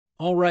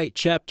All right,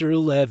 Chapter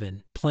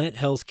 11, Plant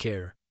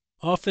Healthcare,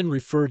 often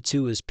referred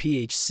to as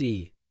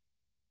PHC.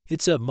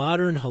 It's a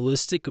modern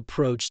holistic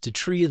approach to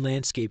tree and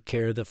landscape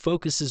care that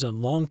focuses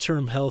on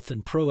long-term health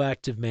and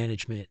proactive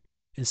management,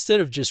 instead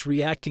of just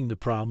reacting to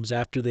problems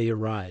after they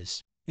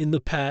arise. In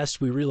the past,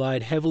 we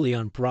relied heavily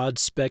on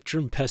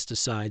broad-spectrum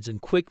pesticides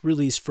and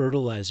quick-release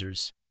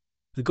fertilizers.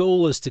 The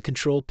goal was to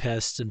control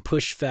pests and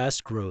push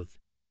fast growth.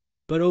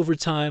 But over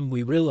time,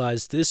 we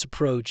realized this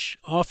approach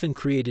often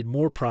created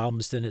more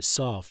problems than it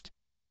solved.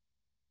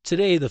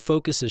 Today, the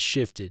focus has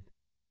shifted.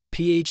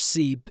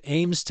 PHC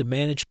aims to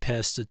manage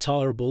pests at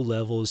tolerable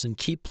levels and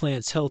keep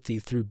plants healthy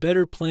through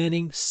better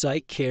planning,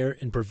 site care,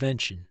 and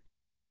prevention.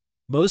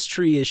 Most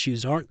tree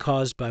issues aren't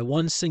caused by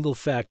one single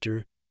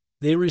factor.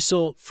 They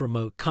result from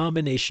a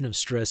combination of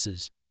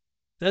stresses.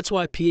 That's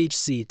why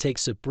PHC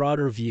takes a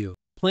broader view.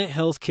 Plant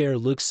health care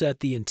looks at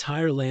the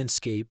entire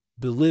landscape,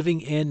 the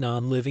living and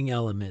non-living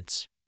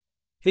elements.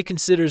 It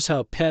considers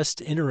how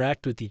pests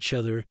interact with each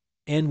other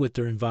and with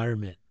their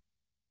environment.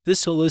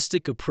 This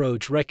holistic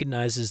approach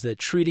recognizes that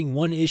treating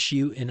one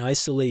issue in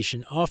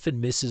isolation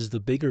often misses the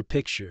bigger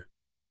picture.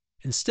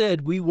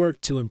 Instead, we work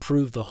to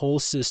improve the whole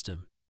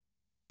system.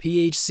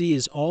 PHC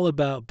is all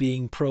about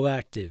being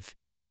proactive.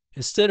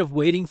 Instead of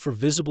waiting for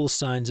visible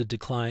signs of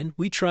decline,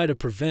 we try to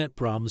prevent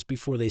problems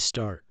before they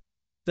start.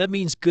 That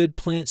means good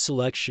plant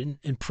selection,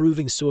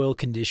 improving soil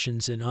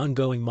conditions, and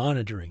ongoing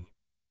monitoring.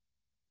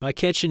 By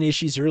catching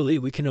issues early,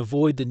 we can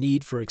avoid the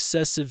need for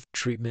excessive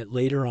treatment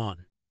later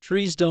on.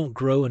 Trees don't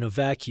grow in a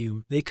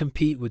vacuum. They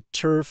compete with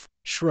turf,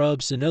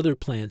 shrubs, and other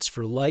plants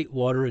for light,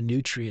 water, and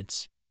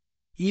nutrients.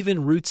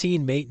 Even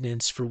routine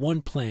maintenance for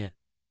one plant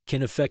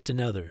can affect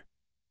another.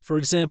 For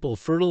example,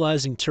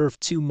 fertilizing turf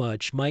too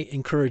much might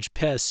encourage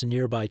pests in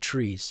nearby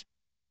trees.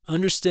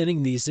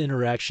 Understanding these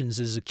interactions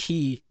is a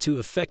key to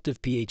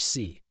effective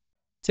PHC.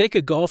 Take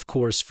a golf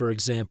course, for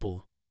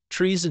example.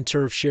 Trees and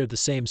turf share the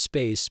same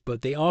space,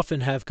 but they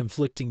often have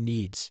conflicting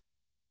needs.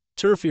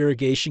 Turf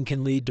irrigation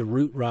can lead to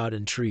root rot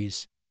in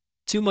trees.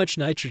 Too much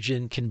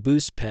nitrogen can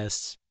boost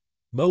pests.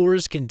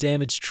 Mowers can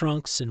damage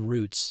trunks and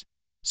roots.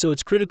 So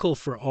it's critical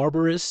for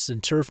arborists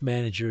and turf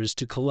managers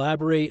to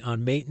collaborate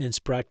on maintenance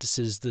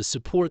practices that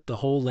support the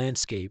whole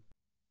landscape.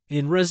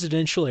 In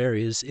residential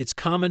areas, it's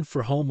common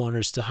for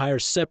homeowners to hire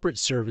separate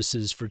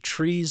services for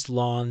trees,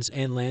 lawns,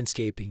 and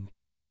landscaping.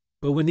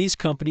 But when these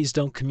companies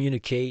don't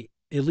communicate,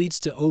 it leads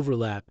to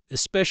overlap,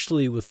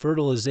 especially with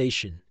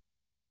fertilization.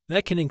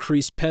 That can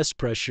increase pest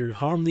pressure,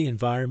 harm the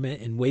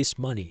environment, and waste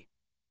money.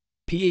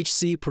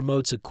 PHC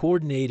promotes a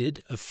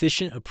coordinated,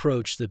 efficient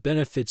approach that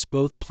benefits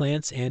both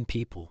plants and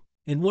people.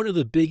 And one of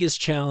the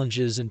biggest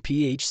challenges in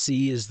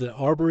PHC is that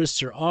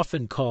arborists are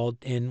often called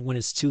in when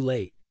it's too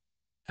late,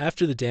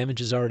 after the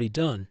damage is already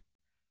done.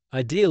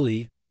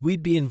 Ideally,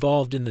 we'd be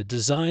involved in the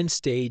design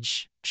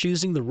stage,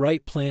 choosing the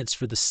right plants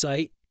for the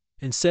site,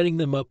 and setting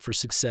them up for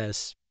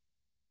success.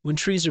 When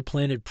trees are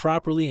planted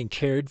properly and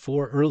cared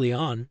for early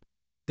on,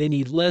 they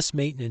need less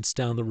maintenance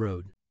down the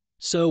road.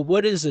 So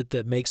what is it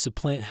that makes a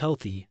plant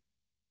healthy?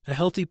 A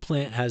healthy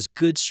plant has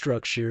good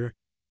structure,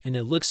 and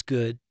it looks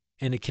good,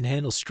 and it can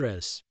handle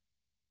stress.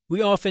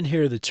 We often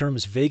hear the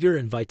terms vigor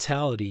and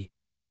vitality.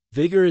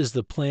 Vigor is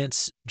the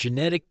plant's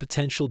genetic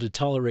potential to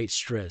tolerate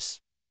stress.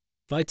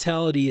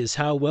 Vitality is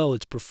how well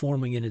it's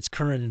performing in its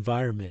current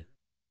environment.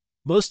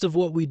 Most of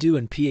what we do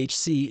in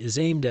PHC is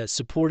aimed at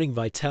supporting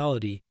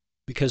vitality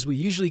because we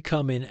usually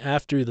come in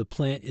after the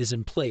plant is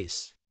in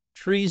place.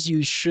 Trees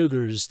use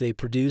sugars they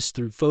produce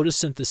through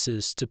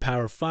photosynthesis to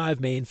power 5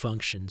 main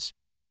functions: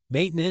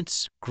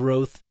 maintenance,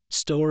 growth,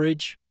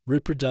 storage,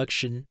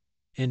 reproduction,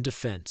 and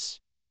defense.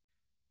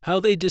 How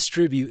they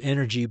distribute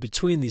energy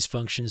between these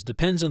functions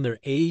depends on their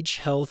age,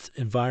 health,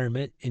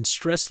 environment, and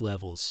stress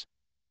levels.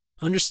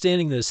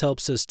 Understanding this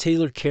helps us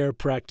tailor care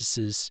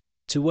practices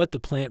to what the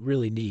plant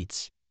really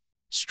needs.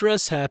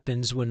 Stress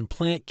happens when a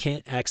plant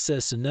can't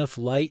access enough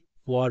light,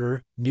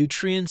 water,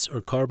 nutrients,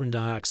 or carbon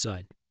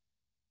dioxide,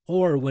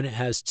 or when it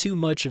has too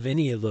much of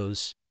any of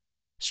those.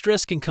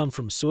 Stress can come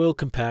from soil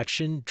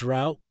compaction,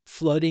 drought,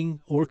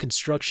 flooding, or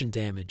construction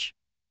damage.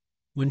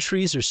 When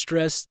trees are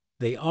stressed,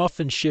 they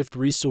often shift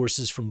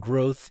resources from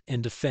growth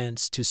and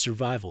defense to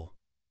survival.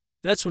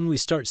 That's when we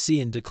start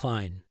seeing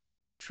decline.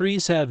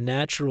 Trees have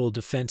natural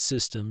defense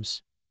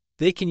systems.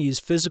 They can use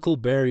physical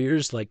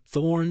barriers like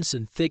thorns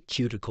and thick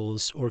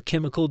cuticles, or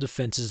chemical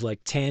defenses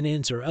like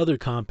tannins or other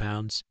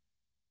compounds.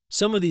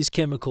 Some of these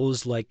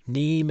chemicals, like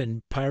neem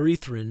and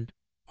pyrethrin,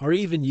 are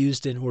even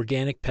used in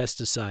organic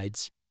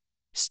pesticides.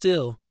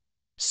 Still,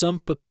 some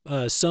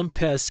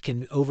pests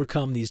can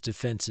overcome these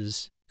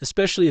defenses,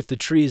 especially if the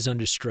tree is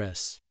under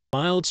stress.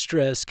 Mild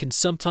stress can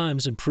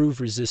sometimes improve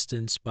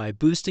resistance by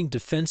boosting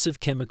defensive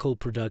chemical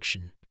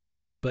production.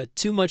 But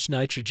too much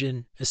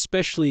nitrogen,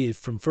 especially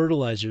from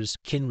fertilizers,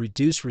 can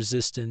reduce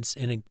resistance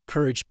and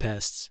encourage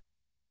pests.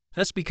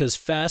 That's because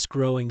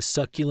fast-growing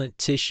succulent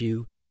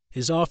tissue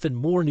is often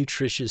more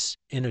nutritious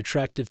and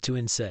attractive to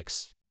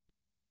insects.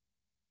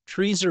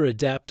 Trees are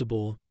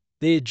adaptable.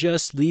 They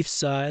adjust leaf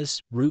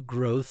size, root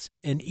growth,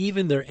 and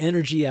even their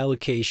energy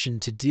allocation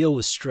to deal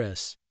with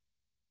stress.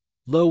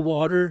 Low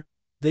water,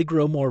 they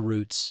grow more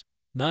roots.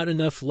 Not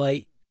enough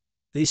light,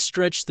 they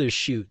stretch their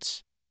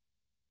shoots.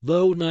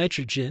 Low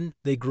nitrogen,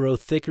 they grow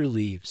thicker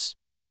leaves.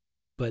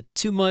 But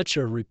too much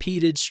or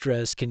repeated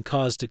stress can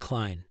cause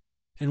decline.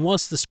 And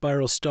once the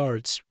spiral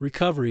starts,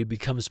 recovery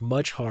becomes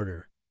much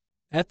harder.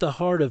 At the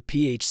heart of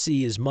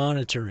PHC is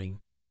monitoring.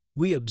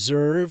 We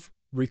observe,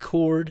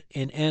 record,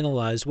 and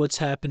analyze what's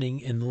happening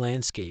in the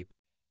landscape.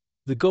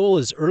 The goal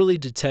is early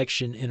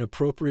detection and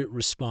appropriate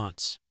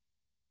response.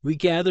 We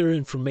gather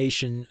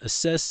information,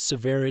 assess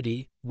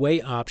severity,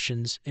 weigh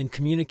options, and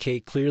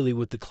communicate clearly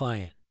with the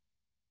client.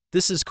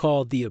 This is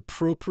called the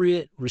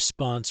appropriate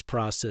response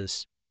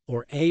process,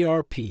 or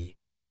ARP.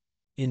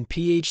 In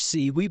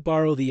PHC, we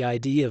borrow the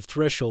idea of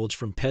thresholds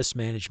from pest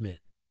management.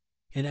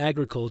 In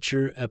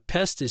agriculture, a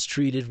pest is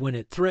treated when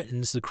it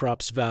threatens the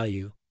crop's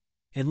value.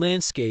 In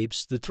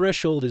landscapes, the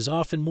threshold is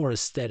often more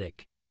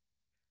aesthetic.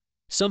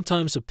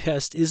 Sometimes a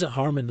pest isn't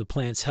harming the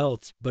plant's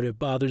health, but it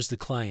bothers the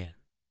client.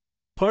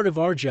 Part of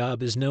our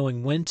job is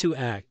knowing when to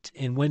act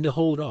and when to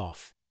hold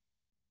off.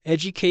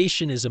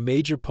 Education is a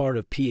major part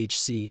of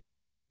PHC.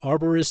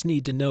 Arborists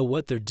need to know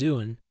what they're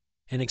doing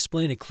and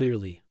explain it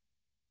clearly.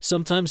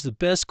 Sometimes the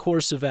best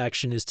course of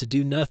action is to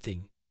do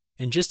nothing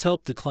and just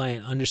help the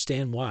client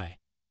understand why.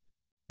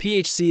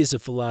 PHC is a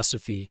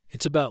philosophy.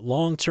 It's about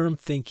long-term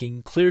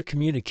thinking, clear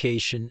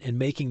communication, and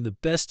making the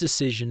best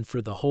decision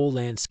for the whole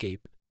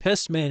landscape.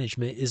 Pest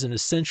management is an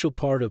essential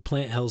part of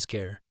plant health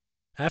care.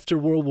 After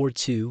World War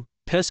II,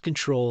 pest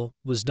control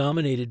was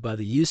dominated by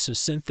the use of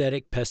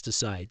synthetic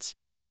pesticides.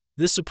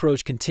 This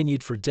approach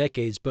continued for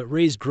decades but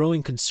raised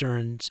growing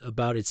concerns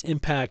about its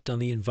impact on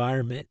the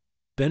environment,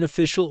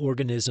 beneficial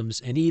organisms,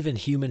 and even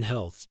human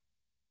health.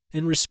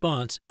 In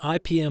response,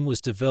 IPM was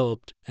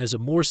developed as a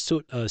more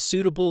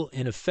suitable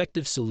and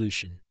effective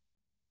solution.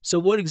 So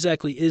what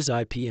exactly is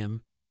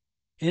IPM?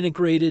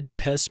 Integrated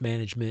pest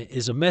management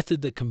is a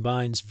method that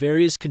combines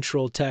various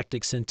control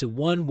tactics into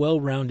one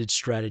well-rounded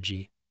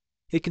strategy.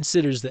 It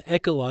considers the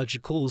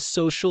ecological,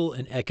 social,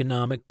 and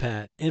economic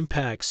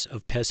impacts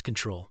of pest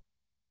control.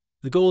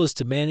 The goal is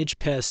to manage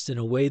pests in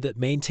a way that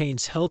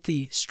maintains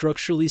healthy,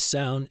 structurally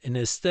sound, and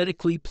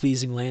aesthetically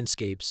pleasing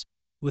landscapes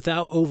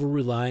without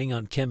over-relying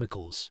on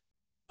chemicals.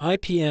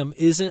 IPM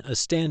isn't a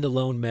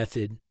standalone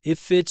method. It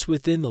fits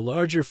within the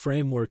larger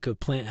framework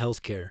of plant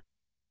health care.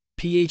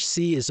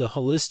 PHC is a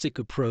holistic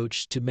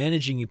approach to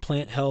managing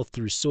plant health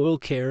through soil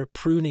care,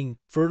 pruning,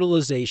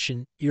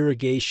 fertilization,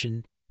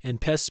 irrigation, and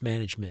pest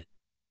management.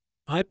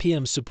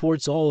 IPM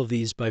supports all of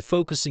these by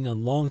focusing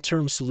on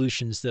long-term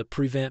solutions that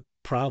prevent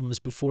problems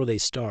before they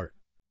start.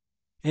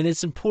 And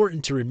it's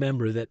important to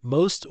remember that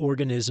most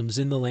organisms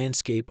in the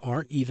landscape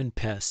aren't even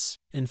pests.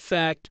 In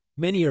fact,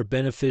 many are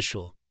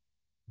beneficial.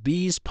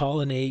 Bees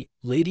pollinate,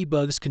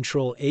 ladybugs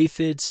control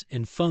aphids,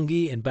 and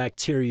fungi and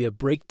bacteria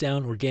break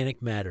down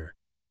organic matter.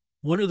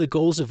 One of the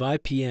goals of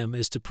IPM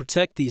is to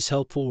protect these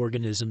helpful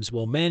organisms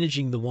while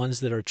managing the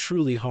ones that are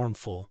truly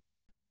harmful.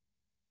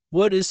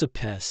 What is a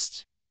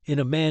pest? In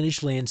a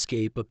managed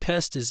landscape, a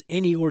pest is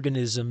any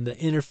organism that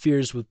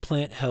interferes with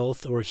plant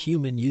health or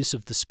human use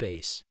of the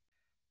space.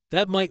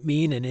 That might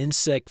mean an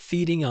insect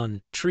feeding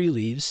on tree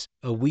leaves,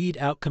 a weed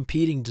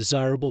outcompeting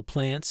desirable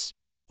plants,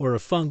 or a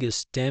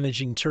fungus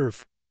damaging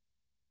turf.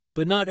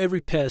 But not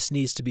every pest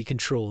needs to be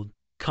controlled.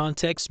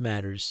 Context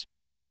matters.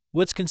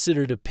 What's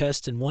considered a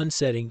pest in one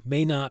setting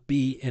may not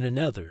be in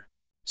another.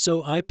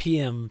 So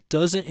IPM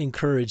doesn't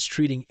encourage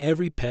treating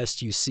every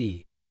pest you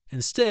see.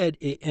 Instead,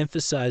 it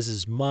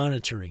emphasizes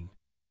monitoring.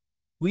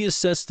 We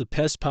assess the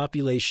pest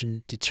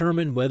population,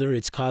 determine whether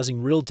it's causing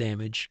real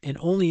damage, and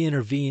only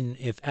intervene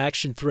if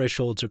action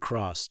thresholds are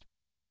crossed.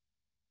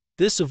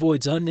 This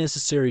avoids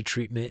unnecessary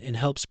treatment and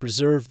helps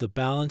preserve the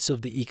balance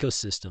of the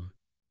ecosystem.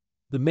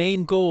 The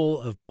main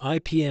goal of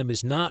IPM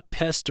is not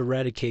pest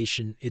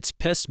eradication, it's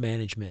pest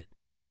management.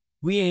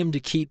 We aim to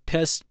keep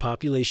pest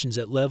populations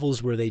at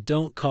levels where they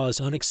don't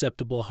cause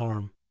unacceptable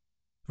harm.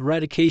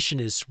 Eradication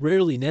is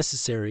rarely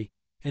necessary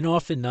and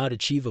often not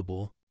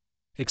achievable.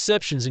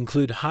 Exceptions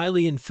include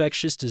highly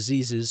infectious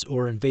diseases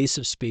or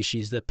invasive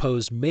species that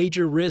pose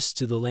major risks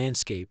to the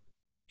landscape.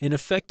 An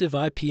effective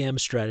IPM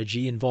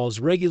strategy involves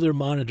regular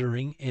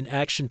monitoring and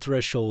action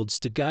thresholds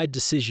to guide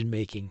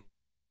decision-making.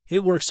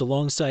 It works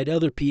alongside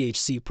other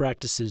PHC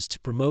practices to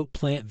promote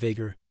plant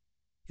vigor.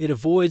 It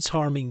avoids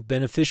harming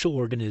beneficial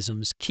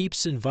organisms,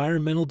 keeps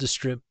environmental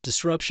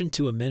disruption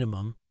to a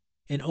minimum,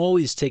 and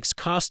always takes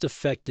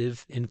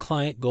cost-effective and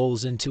client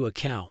goals into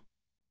account.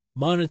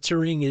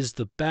 Monitoring is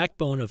the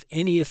backbone of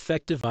any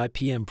effective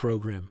IPM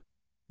program.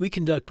 We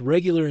conduct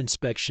regular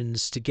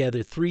inspections to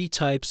gather three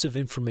types of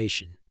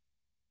information.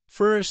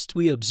 First,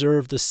 we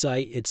observe the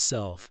site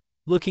itself,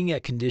 looking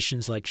at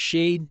conditions like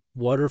shade,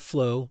 water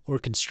flow, or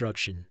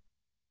construction.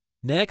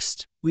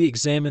 Next, we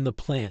examine the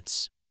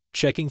plants,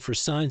 checking for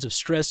signs of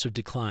stress or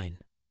decline.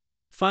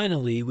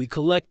 Finally, we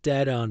collect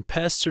data on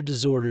pests or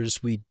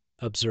disorders we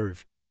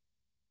observe.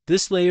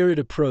 This layered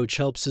approach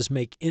helps us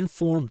make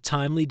informed,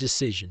 timely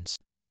decisions.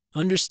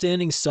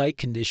 Understanding site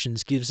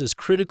conditions gives us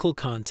critical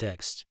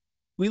context.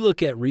 We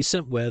look at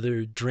recent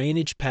weather,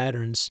 drainage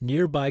patterns,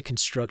 nearby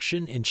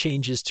construction, and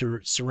changes to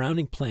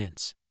surrounding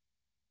plants.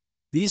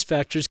 These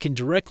factors can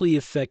directly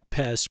affect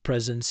pest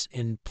presence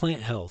and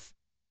plant health.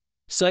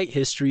 Site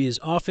history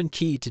is often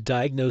key to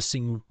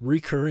diagnosing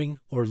recurring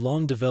or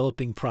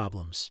long-developing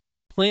problems.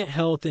 Plant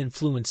health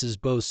influences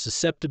both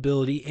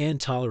susceptibility and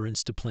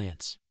tolerance to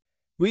plants.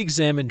 We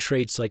examine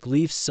traits like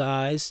leaf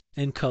size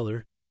and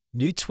color,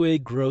 new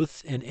twig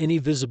growth, and any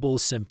visible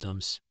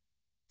symptoms.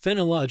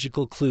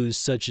 Phenological clues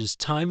such as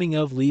timing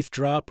of leaf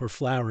drop or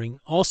flowering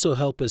also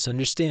help us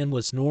understand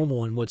what's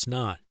normal and what's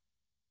not.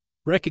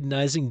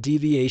 Recognizing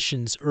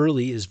deviations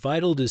early is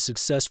vital to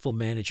successful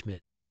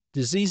management.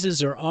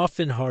 Diseases are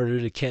often harder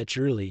to catch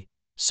early,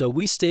 so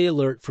we stay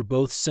alert for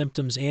both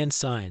symptoms and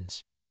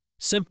signs.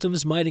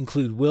 Symptoms might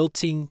include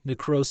wilting,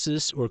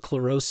 necrosis, or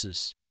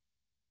chlorosis.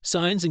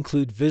 Signs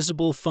include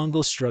visible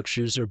fungal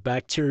structures or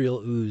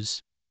bacterial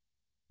ooze.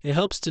 It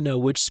helps to know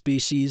which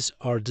species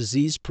are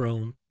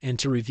disease-prone and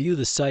to review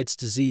the site's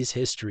disease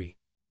history.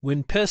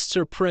 When pests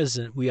are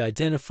present, we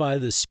identify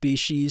the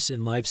species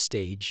and life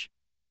stage.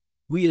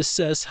 We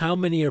assess how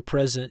many are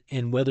present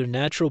and whether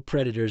natural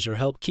predators are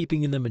help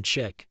keeping them in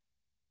check.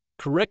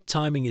 Correct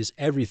timing is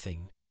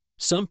everything.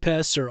 Some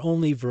pests are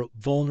only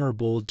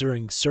vulnerable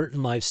during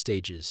certain life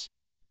stages.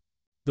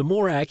 The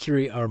more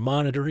accurate our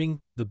monitoring,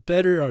 the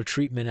better our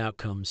treatment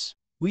outcomes.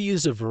 We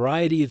use a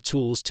variety of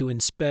tools to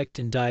inspect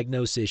and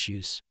diagnose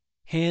issues.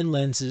 Hand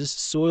lenses,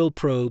 soil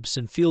probes,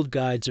 and field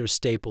guides are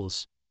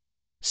staples.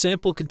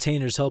 Sample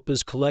containers help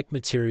us collect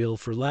material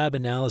for lab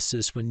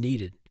analysis when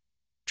needed.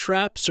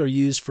 Traps are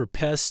used for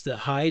pests that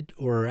hide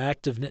or are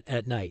active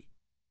at night.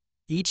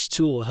 Each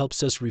tool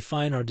helps us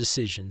refine our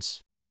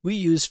decisions. We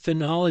use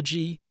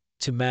phenology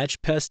to match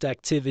pest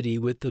activity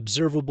with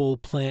observable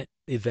plant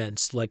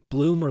events like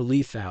bloom or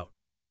leaf out.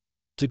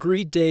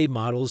 Degree day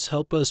models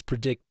help us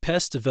predict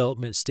pest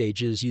development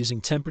stages using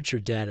temperature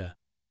data.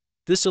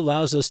 This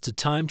allows us to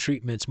time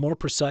treatments more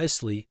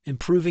precisely,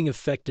 improving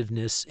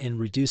effectiveness and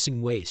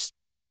reducing waste.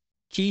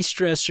 Key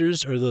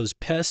stressors are those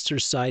pests or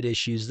site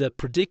issues that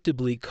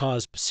predictably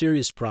cause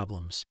serious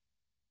problems.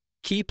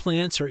 Key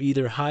plants are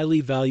either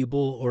highly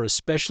valuable or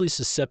especially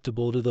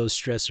susceptible to those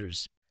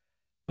stressors.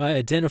 By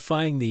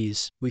identifying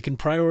these, we can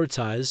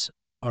prioritize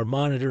our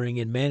monitoring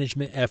and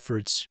management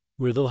efforts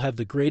where they'll have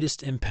the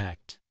greatest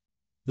impact.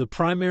 The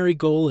primary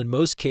goal in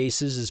most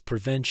cases is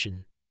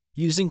prevention,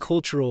 using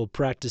cultural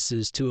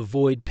practices to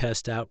avoid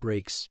pest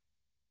outbreaks.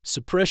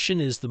 Suppression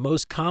is the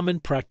most common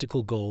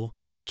practical goal,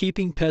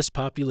 keeping pest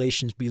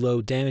populations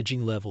below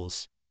damaging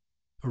levels.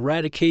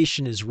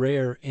 Eradication is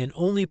rare and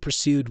only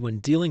pursued when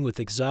dealing with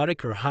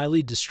exotic or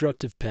highly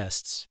destructive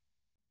pests.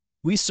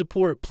 We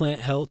support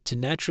plant health to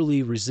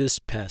naturally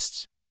resist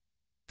pests.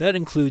 That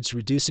includes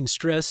reducing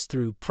stress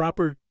through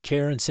proper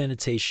care and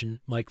sanitation,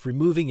 like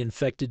removing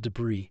infected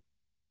debris.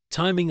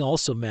 Timing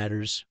also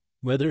matters,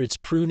 whether it's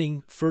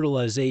pruning,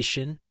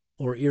 fertilization,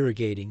 or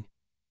irrigating.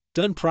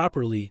 Done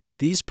properly,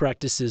 these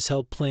practices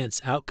help plants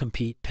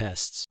outcompete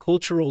pests.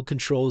 Cultural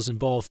controls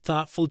involve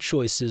thoughtful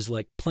choices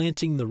like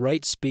planting the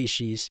right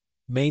species,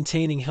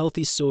 maintaining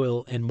healthy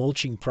soil, and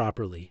mulching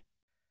properly.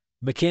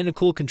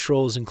 Mechanical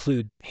controls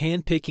include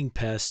hand-picking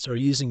pests or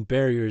using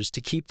barriers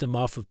to keep them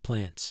off of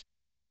plants.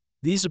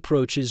 These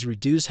approaches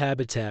reduce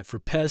habitat for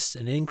pests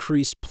and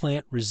increase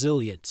plant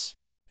resilience.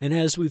 And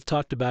as we've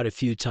talked about a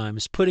few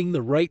times, putting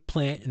the right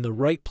plant in the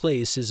right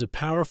place is a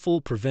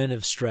powerful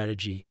preventive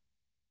strategy.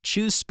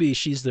 Choose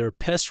species that are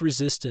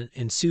pest-resistant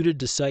and suited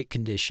to site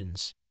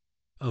conditions.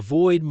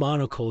 Avoid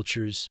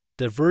monocultures.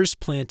 Diverse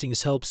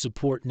plantings help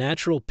support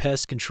natural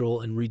pest control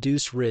and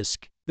reduce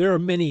risk. There are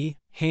many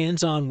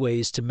hands-on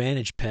ways to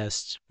manage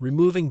pests,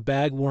 removing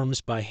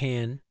bagworms by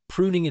hand,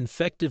 pruning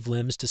infected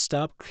limbs to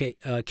stop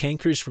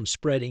cankers from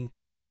spreading,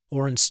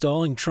 or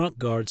installing trunk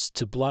guards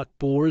to block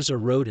borers or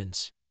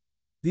rodents.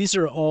 These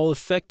are all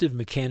effective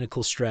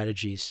mechanical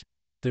strategies.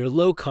 They're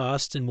low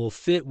cost and will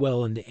fit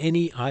well into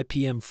any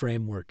IPM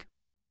framework.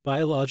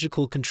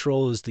 Biological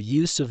control is the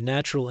use of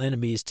natural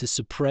enemies to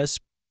suppress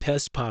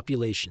pest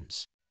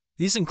populations.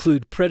 These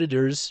include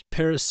predators,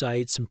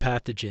 parasites, and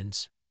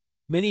pathogens.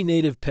 Many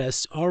native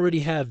pests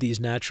already have these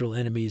natural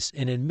enemies,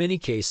 and in many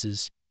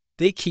cases,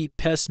 they keep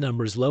pest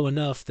numbers low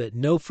enough that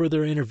no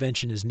further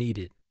intervention is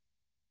needed.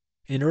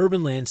 In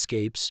urban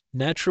landscapes,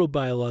 natural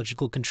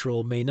biological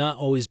control may not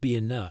always be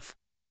enough.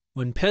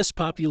 When pest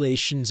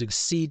populations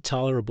exceed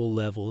tolerable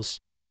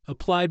levels,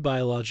 applied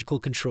biological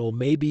control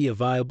may be a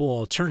viable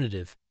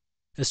alternative,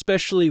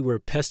 especially where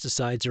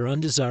pesticides are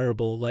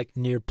undesirable, like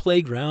near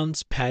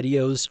playgrounds,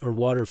 patios, or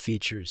water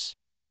features.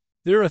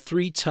 There are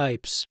 3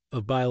 types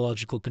of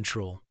biological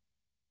control: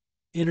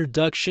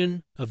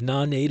 introduction of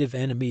non-native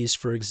enemies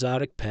for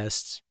exotic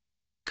pests,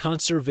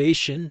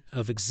 conservation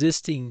of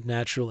existing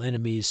natural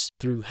enemies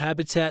through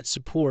habitat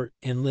support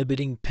and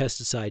limiting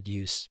pesticide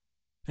use.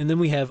 And then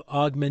we have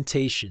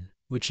augmentation,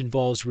 which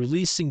involves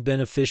releasing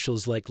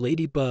beneficials like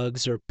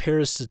ladybugs or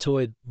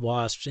parasitoid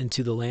wasps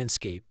into the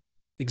landscape.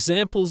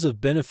 Examples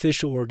of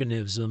beneficial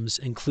organisms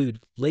include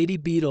lady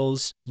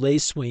beetles,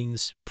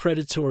 lacewings,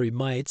 predatory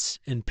mites,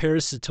 and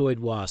parasitoid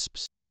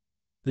wasps.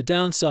 The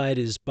downside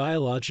is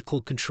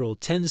biological control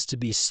tends to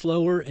be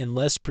slower and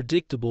less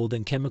predictable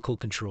than chemical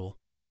control.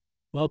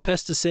 While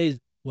pesticides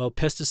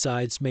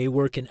may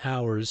work in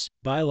hours,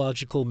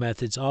 biological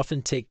methods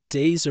often take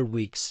days or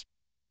weeks.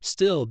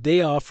 Still,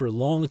 they offer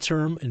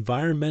long-term,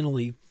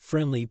 environmentally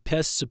friendly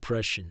pest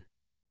suppression.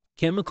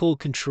 Chemical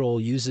control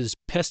uses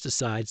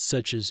pesticides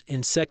such as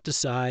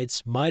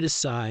insecticides,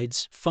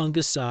 miticides,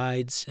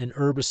 fungicides, and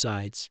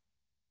herbicides.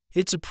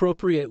 It's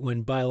appropriate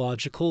when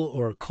biological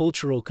or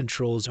cultural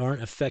controls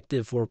aren't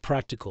effective or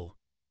practical.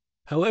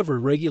 However,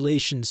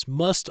 regulations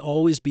must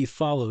always be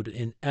followed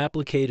and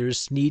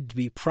applicators need to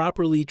be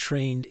properly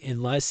trained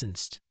and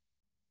licensed.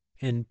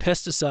 And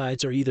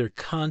pesticides are either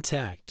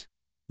contact,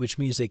 which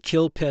means they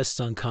kill pests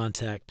on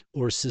contact,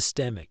 or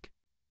systemic,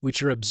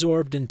 which are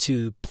absorbed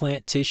into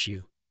plant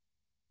tissue.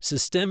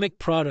 Systemic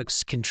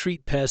products can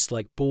treat pests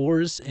like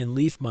borers and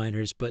leaf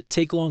miners but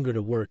take longer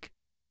to work.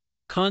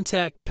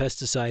 Contact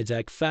pesticides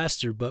act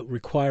faster but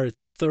require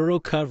thorough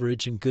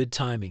coverage and good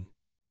timing.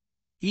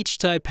 Each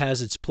type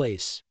has its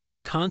place.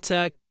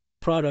 Contact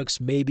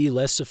products may be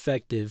less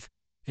effective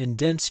in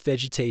dense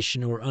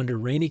vegetation or under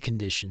rainy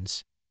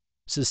conditions.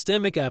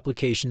 Systemic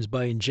applications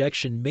by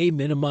injection may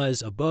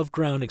minimize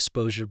above-ground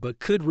exposure but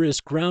could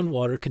risk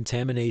groundwater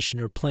contamination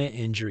or plant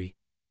injury,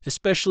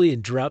 especially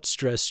in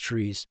drought-stressed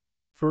trees.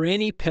 For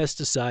any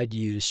pesticide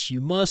use, you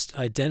must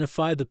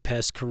identify the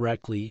pest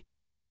correctly,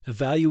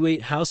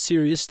 evaluate how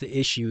serious the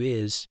issue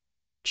is,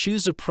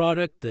 choose a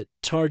product that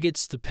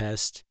targets the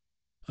pest,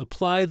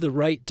 apply the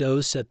right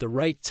dose at the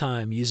right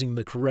time using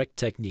the correct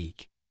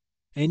technique.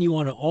 And you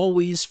want to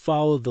always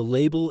follow the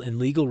label and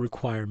legal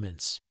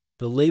requirements.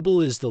 The label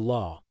is the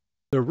law.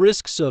 The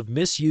risks of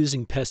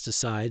misusing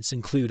pesticides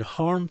include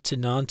harm to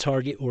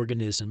non-target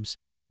organisms,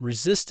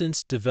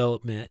 resistance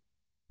development,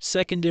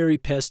 secondary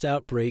pest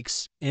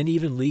outbreaks, and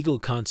even legal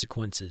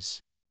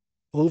consequences.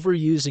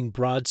 Overusing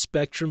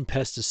broad-spectrum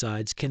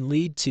pesticides can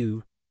lead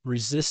to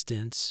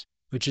resistance,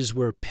 which is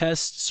where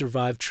pests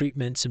survive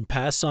treatments and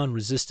pass on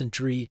resistant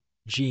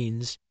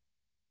genes.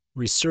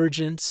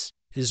 Resurgence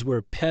is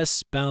where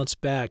pests bounce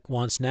back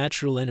once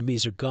natural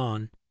enemies are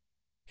gone.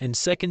 And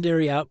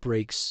secondary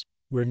outbreaks,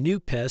 where new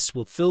pests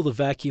will fill the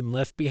vacuum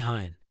left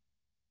behind.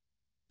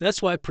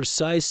 That's why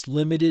precise,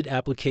 limited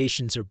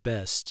applications are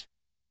best.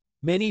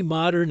 Many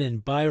modern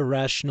and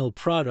biorational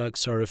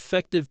products are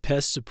effective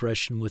pest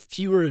suppression with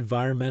fewer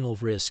environmental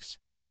risks.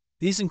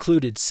 These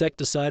include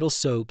insecticidal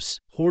soaps,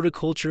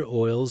 horticulture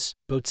oils,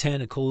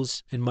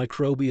 botanicals, and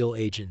microbial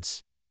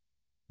agents.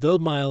 Though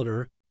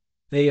milder,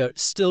 they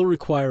still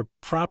require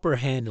proper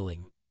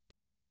handling.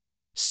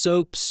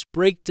 Soaps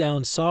break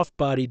down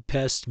soft-bodied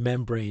pest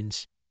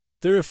membranes.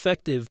 They're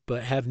effective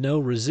but have no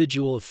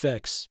residual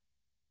effects.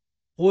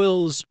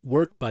 Oils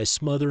work by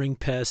smothering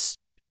pests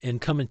and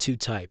come in two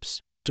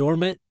types: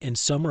 dormant and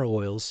summer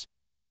oils.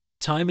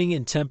 Timing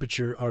and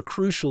temperature are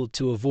crucial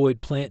to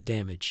avoid plant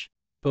damage.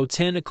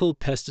 Botanical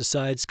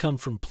pesticides come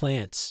from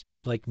plants,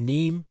 like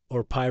neem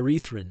or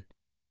pyrethrin.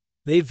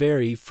 They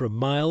vary from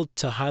mild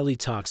to highly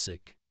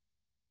toxic.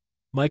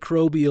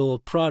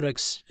 Microbial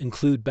products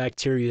include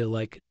bacteria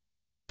like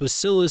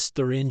Bacillus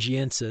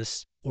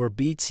thuringiensis, or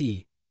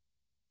Bt.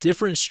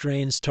 Different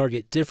strains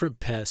target different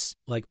pests,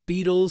 like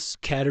beetles,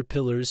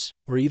 caterpillars,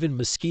 or even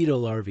mosquito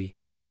larvae.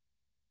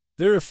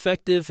 They're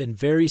effective and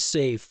very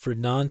safe for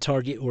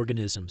non-target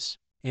organisms.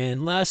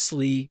 And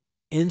lastly,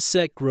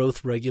 insect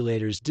growth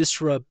regulators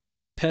disrupt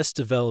pest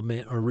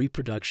development or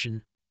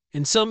reproduction,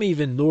 and some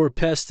even lure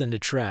pests into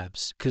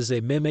traps because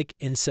they mimic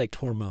insect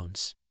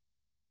hormones.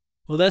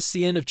 Well, that's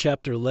the end of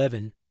Chapter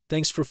 11.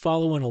 Thanks for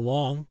following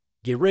along.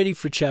 Get ready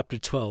for Chapter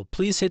 12.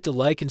 Please hit the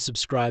like and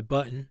subscribe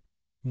button,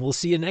 and we'll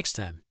see you next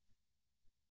time.